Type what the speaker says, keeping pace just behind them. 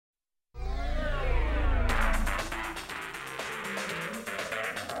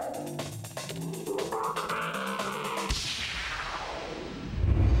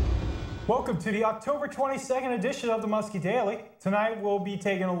Welcome to the October 22nd edition of the Muskie Daily. Tonight we'll be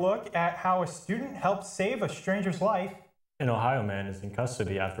taking a look at how a student helped save a stranger's life. An Ohio man is in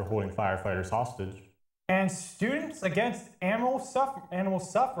custody after holding firefighters hostage. And Students Against Animal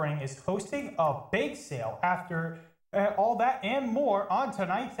Suffering is hosting a bake sale. After all that and more on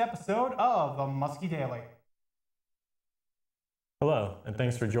tonight's episode of the Muskie Daily. Hello, and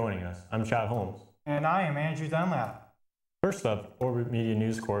thanks for joining us. I'm Chad Holmes. And I am Andrew Dunlap. First up, Orbit Media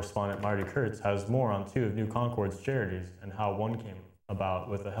News correspondent Marty Kurtz has more on two of New Concord's charities and how one came about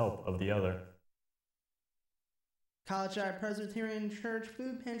with the help of the other. College Drive Presbyterian Church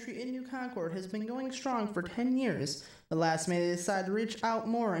Food Pantry in New Concord has been going strong for 10 years, but last May they decided to reach out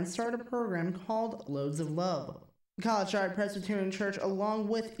more and start a program called Loads of Love. College Drive Presbyterian Church, along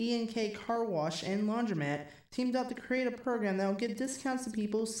with E&K Car Wash and Laundromat, teamed up to create a program that will give discounts to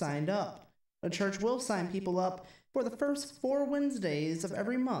people who signed up. The church will sign people up for the first 4 Wednesdays of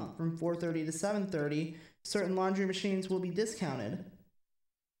every month from 4:30 to 7:30. Certain laundry machines will be discounted.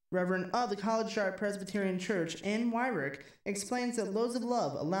 Reverend of the College Drive Presbyterian Church, Ann Wyrick, explains that Loads of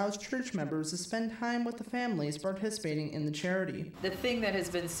Love allows church members to spend time with the families participating in the charity. The thing that has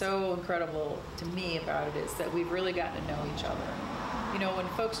been so incredible to me about it is that we've really gotten to know each other. You know, when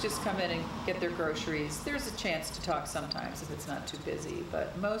folks just come in and get their groceries, there's a chance to talk sometimes if it's not too busy,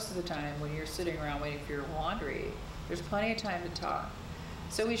 but most of the time when you're sitting around waiting for your laundry, there's plenty of time to talk.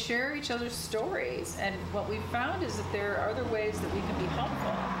 So we share each other's stories, and what we've found is that there are other ways that we can be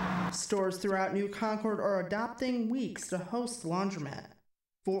helpful. Stores throughout New Concord are adopting weeks to host Laundromat.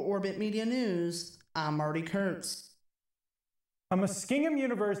 For Orbit Media News, I'm Marty Kurtz. A Muskingum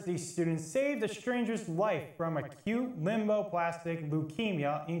University student saved a stranger's life from acute lymphoblastic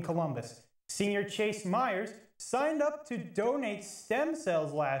leukemia in Columbus. Senior Chase Myers signed up to donate stem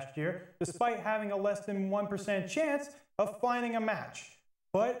cells last year, despite having a less than 1% chance of finding a match.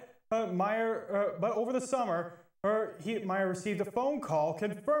 But over the summer, Meyer received a phone call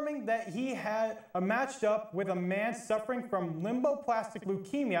confirming that he had matched up with a man suffering from lymphoblastic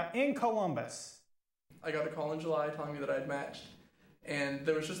leukemia in Columbus. I got a call in July telling me that I had matched. And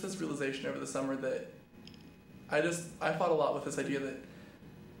there was just this realization over the summer that I fought a lot with this idea that,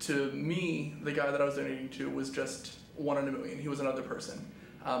 to me, the guy that I was donating to was just one in a million. He was another person.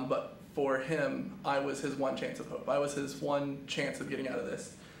 But for him, I was his one chance of hope. I was his one chance of getting out of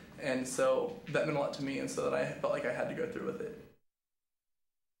this. And so that meant a lot to me, and so that I felt like I had to go through with it.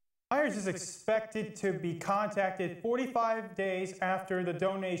 Myers is expected to be contacted 45 days after the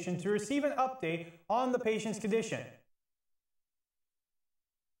donation to receive an update on the patient's condition.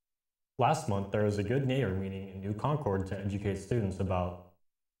 Last month, there was a Good Neighbor meeting in New Concord to educate students about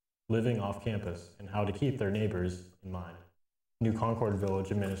living off campus and how to keep their neighbors in mind. New Concord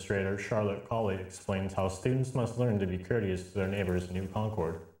Village Administrator Charlotte Colley explains how students must learn to be courteous to their neighbors in New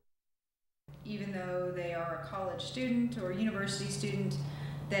Concord. Even though they are a college student or university student,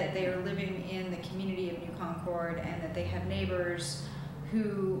 that they are living in the community of New Concord and that they have neighbors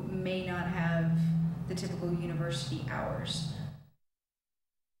who may not have the typical university hours.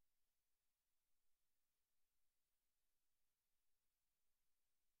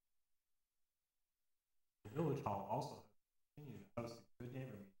 The Village Hall also continues to host a Good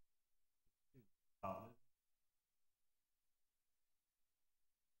Neighbor meeting about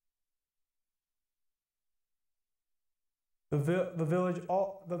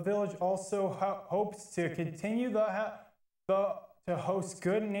The village also hopes to continue to host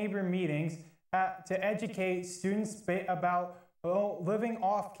Good Neighbor meetings to educate students about living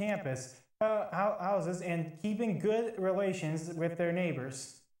off campus houses and keeping good relations with their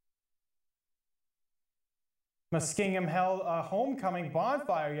neighbors. Muskingum held a homecoming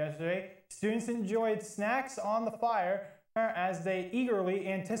bonfire yesterday. Students enjoyed snacks on the fire as they eagerly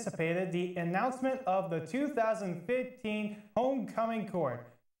anticipated the announcement of the 2015 homecoming court.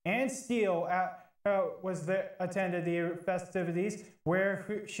 Ann Steele attended the festivities,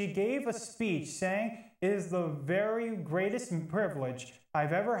 where she gave a speech saying, "It is the very greatest privilege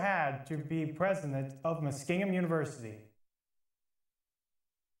I've ever had to be president of Muskingum University."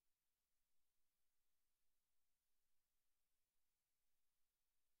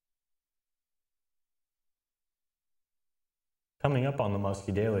 Coming up on the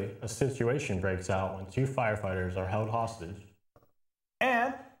Muskie Daily, a situation breaks out when 2 firefighters are held hostage.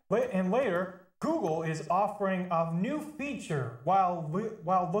 And later, Google is offering a new feature while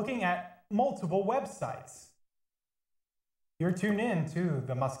looking at multiple websites. You're tuned in to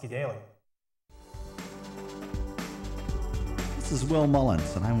the Muskie Daily. This is Will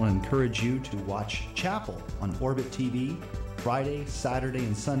Mullins, and I want to encourage you to watch Chapel on Orbit TV Friday, Saturday,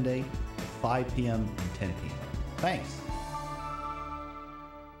 and Sunday at 5 p.m. and 10 p.m. Thanks.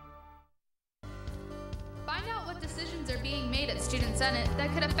 Senate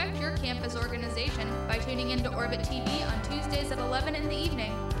that could affect your campus organization by tuning into Orbit TV on Tuesdays at 11 in the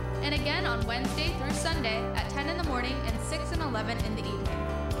evening, and again on Wednesday through Sunday at 10 in the morning and 6 and 11 in the evening.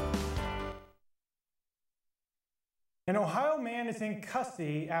 An Ohio man is in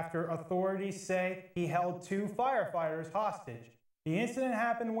custody after authorities say he held 2 firefighters hostage. The incident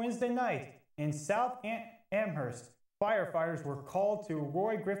happened Wednesday night in South Amherst. Firefighters were called to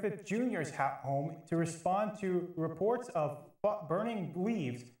Roy Griffith Jr.'s home to respond to reports of burning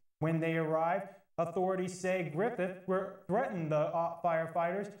leaves. When they arrived, authorities say Griffith threatened the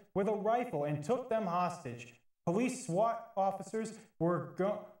firefighters with a rifle and took them hostage. Police SWAT officers were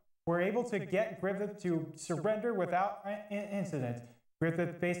able to get Griffith to surrender without incident.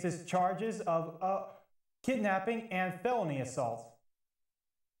 Griffith faces charges of kidnapping and felony assault.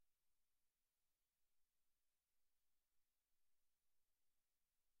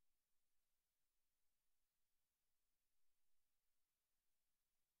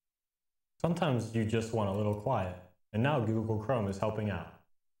 Sometimes you just want a little quiet, and now Google Chrome is helping out.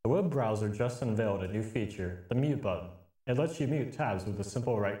 The web browser just unveiled a new feature, the mute button. It lets you mute tabs with a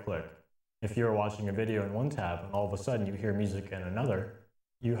simple right click. If you are watching a video in one tab and all of a sudden you hear music in another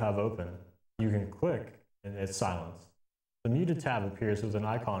you have open, you can click and it's silenced. The muted tab appears with an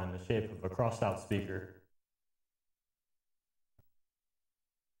icon in the shape of a crossed out speaker.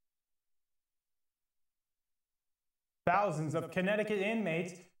 Thousands of Connecticut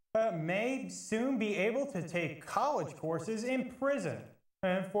inmates may soon be able to take college courses in prison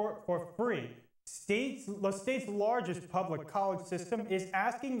for free. The state's largest public college system is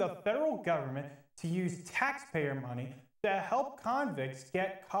asking the federal government to use taxpayer money to help convicts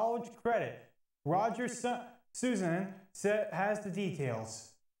get college credit. Roger Susan has the details.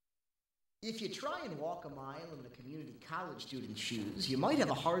 If you try and walk a mile in the community college student's shoes, you might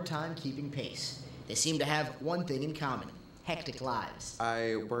have a hard time keeping pace. They seem to have one thing in common: hectic lives.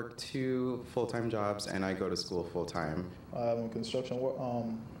 I work 2 full-time jobs and I go to school full-time. I'm a construction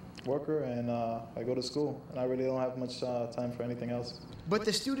worker and I go to school, and I really don't have much time for anything else. But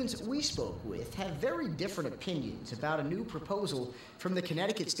the students we spoke with have very different opinions about a new proposal from the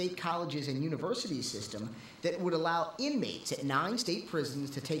Connecticut State Colleges and Universities system that would allow inmates at 9 state prisons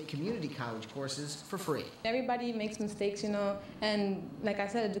to take community college courses for free. Everybody makes mistakes, and like I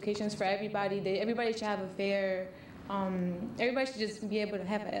said, education is for everybody. Everybody should have a fair everybody should just be able to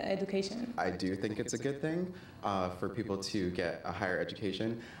have an education. I do think it's a good thing for people to get a higher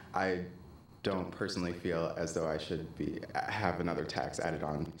education. I don't personally feel as though I should have another tax added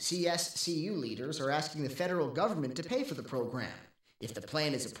on. CSCU leaders are asking the federal government to pay for the program. If the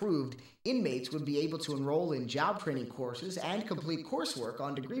plan is approved, inmates would be able to enroll in job training courses and complete coursework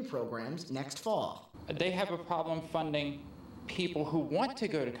on degree programs next fall. They have a problem funding people who want to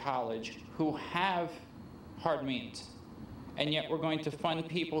go to college, who have hard means. And yet we're going to fund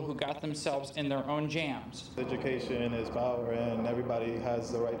people who got themselves in their own jams. Education is power, and everybody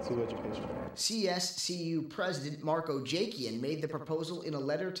has the right to education. CSCU President Marco Jakian made the proposal in a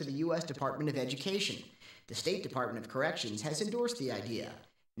letter to the U.S. Department of Education. The State Department of Corrections has endorsed the idea.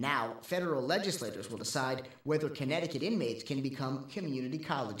 Now, federal legislators will decide whether Connecticut inmates can become community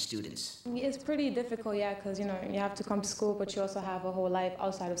college students. It's pretty difficult, yeah, because, you have to come to school, but you also have a whole life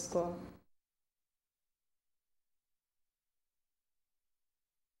outside of school.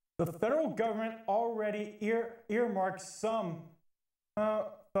 The federal government already earmarked some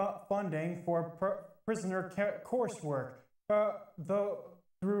funding for prisoner coursework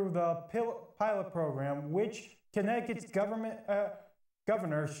through the pilot program, which Connecticut's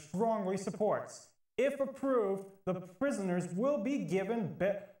governor strongly supports. If approved, the prisoners will be given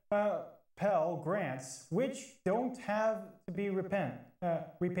Pell Grants, which don't have to be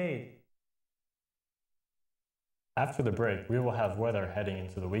repaid. After the break, we will have weather heading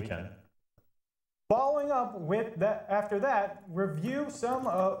into the weekend. Following up with that, after that, review some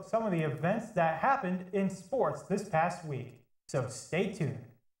of the events that happened in sports this past week. So stay tuned.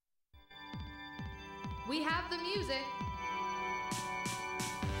 We have the music.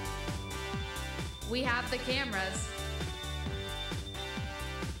 We have the cameras.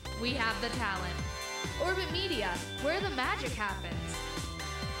 We have the talent. Orbit Media, where the magic happens.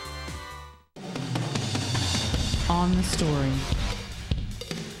 On the story.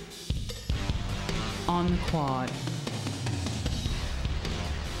 On the quad.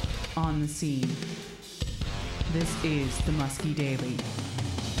 On the scene. This is the Muskie Daily.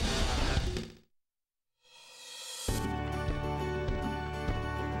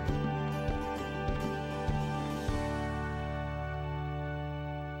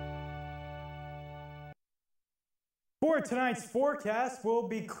 For tonight's forecast will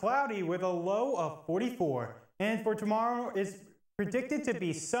be cloudy with a low of 44. And for tomorrow is predicted to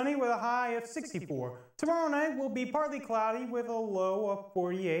be sunny with a high of 64. Tomorrow night will be partly cloudy with a low of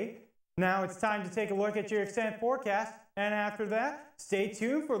 48. Now it's time to take a look at your extended forecast, and after that, stay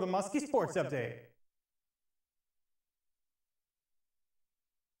tuned for the Muskie Sports Update.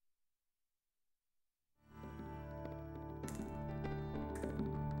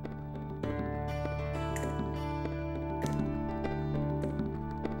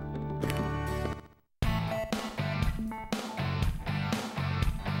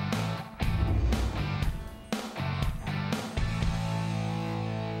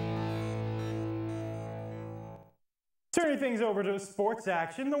 Turning things over to sports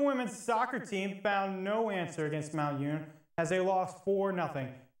action, the women's soccer team found no answer against Mount Union as they lost 4-0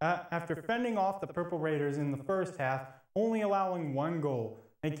 after fending off the Purple Raiders in the first half, only allowing 1 goal.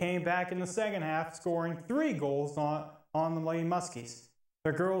 They came back in the second half, scoring 3 goals on the Lady Muskies.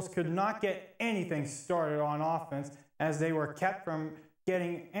 The girls could not get anything started on offense as they were kept from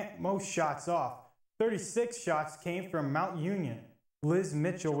getting most shots off. 36 shots came from Mount Union. Liz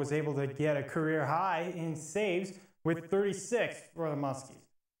Mitchell was able to get a career high in saves with 36 for the Muskies.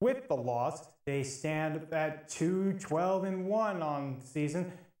 With the loss, they stand at 2-12-1 on the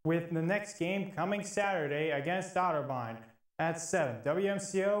season, with the next game coming Saturday against Otterbein at 7.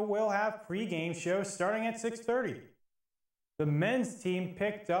 WMCO will have pre-game shows starting at 6:30. The men's team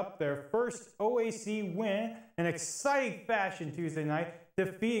picked up their first OAC win in exciting fashion Tuesday night,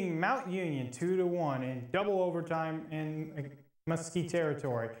 defeating Mount Union 2-1 in double overtime in Muskie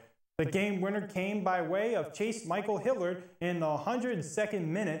territory. The game winner came by way of Chase Michael Hillard in the 102nd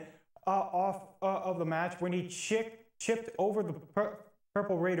minute of the match when he chipped over the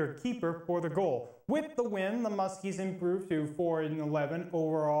Purple Raider keeper for the goal. With the win, the Muskies improved to 4-11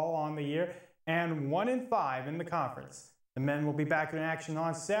 overall on the year and 1-5 in the conference. The men will be back in action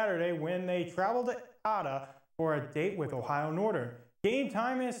on Saturday when they travel to Ada for a date with Ohio Northern. Game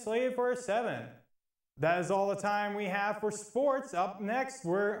time is slated for 7. That is all the time we have for sports. Up next,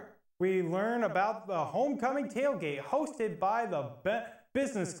 we learn about the homecoming tailgate hosted by the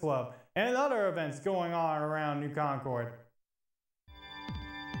Business Club and other events going on around New Concord.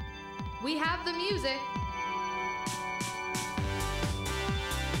 We have the music.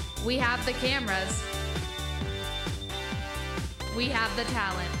 We have the cameras. We have the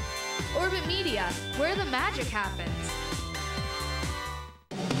talent. Orbit Media, where the magic happens.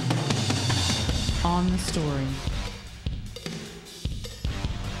 On the story.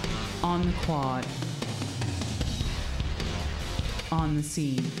 On the quad. On the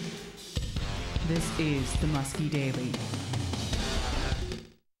scene. This is the Muskie Daily.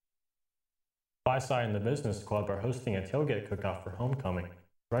 Byside and the Business Club are hosting a tailgate cookout for homecoming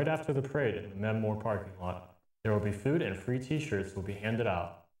right after the parade in the Memore parking lot. There will be food and free t-shirts will be handed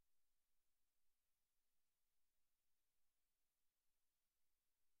out.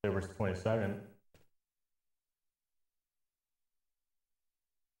 October 22nd.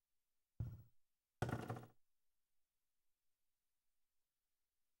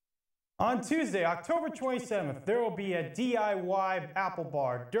 On Tuesday, October 27th, there will be a DIY apple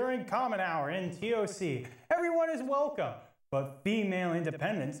bar during Common Hour in TOC. Everyone is welcome, but female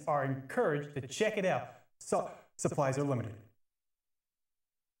independents are encouraged to check it out. So, supplies are limited.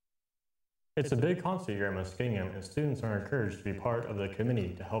 It's a big concert year at Muskingum, and students are encouraged to be part of the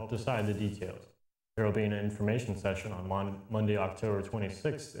committee to help decide the details. There will be an information session on Monday, October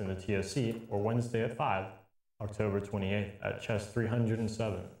 26th in the TOC, or Wednesday at 5, October 28th at Chest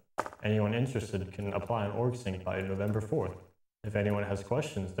 307. Anyone interested can apply an org sync by November 4th. If anyone has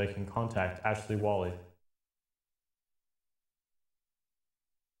questions, they can contact Ashley Wally.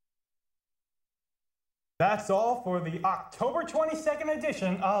 That's all for the October 22nd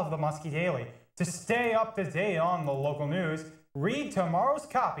edition of the Muskie Daily. To stay up to date on the local news, read tomorrow's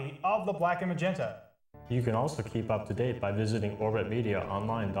copy of the Black and Magenta. You can also keep up to date by visiting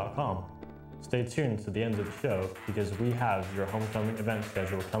orbitmediaonline.com. Stay tuned to the end of the show because we have your homecoming event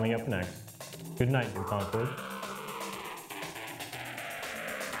schedule coming up next. Good night, New Concord.